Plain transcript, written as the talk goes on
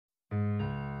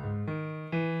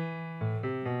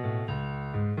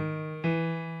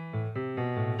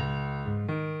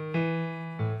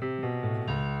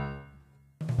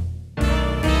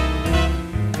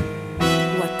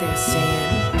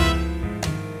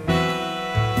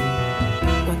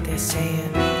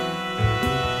saying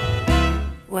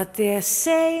what they're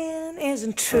saying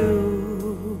isn't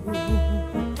true,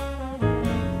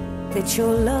 that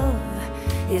your love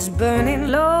is burning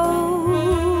low.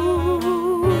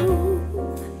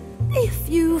 If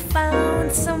you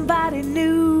found somebody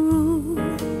new,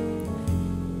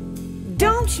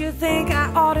 don't you think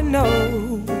I ought to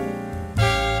know?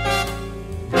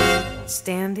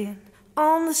 Standing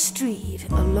on the street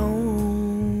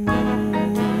alone,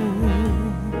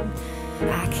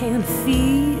 I can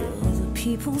feel the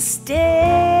people stare.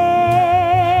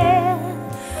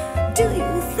 Do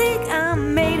you think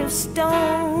I'm made of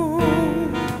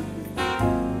stone?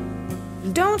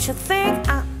 Don't you think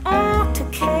I ought to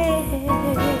care?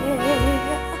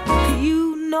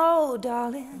 You know,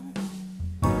 darling,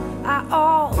 I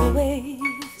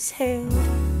always held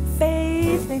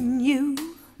faith in you,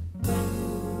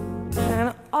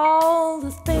 and all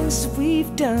the things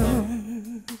we've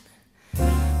done.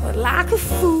 But like a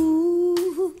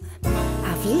fool,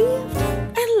 I've lived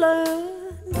and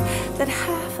learned that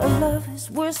half a love is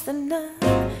worse than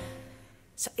none.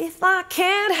 So if I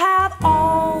can't have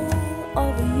all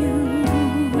of you,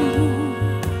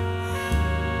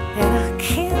 and I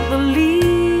can't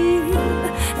believe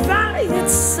that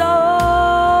it's so,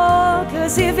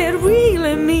 'cause if it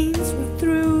really means we're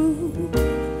through,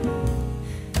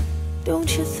 don't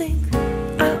you think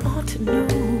I ought to know?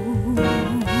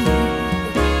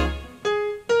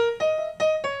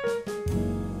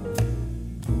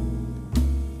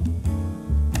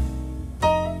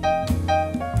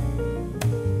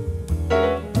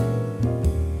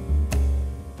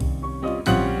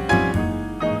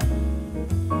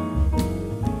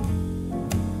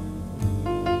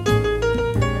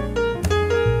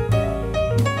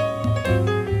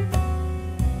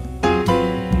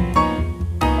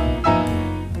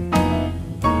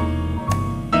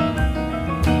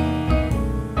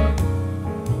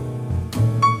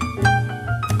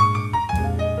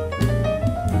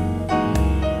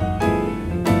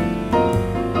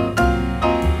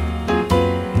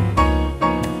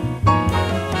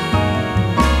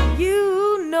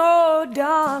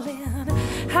 Darling,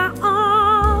 I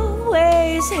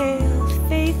always held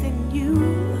faith in you,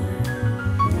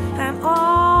 and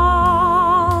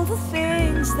all the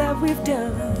things that we've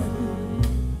done.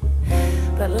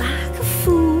 But like a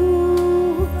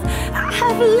fool, I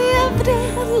have lived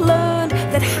and learned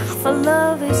that half a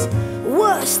love is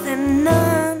worse than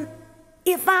none.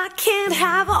 If I can't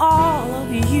have all of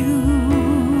you,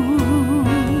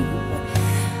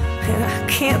 and I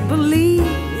can't believe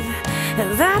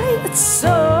that it's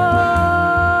so,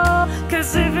 'cause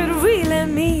if it really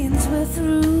means we're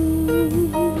through,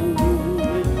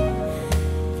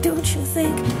 don't you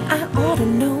think I ought to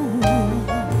know?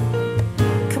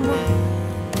 Come on.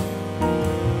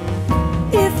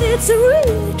 If it's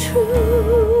really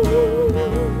true,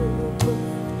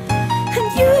 and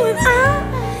you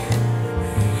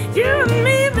and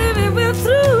me, baby, we're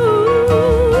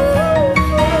through.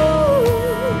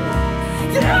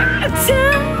 Yeah, I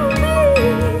tell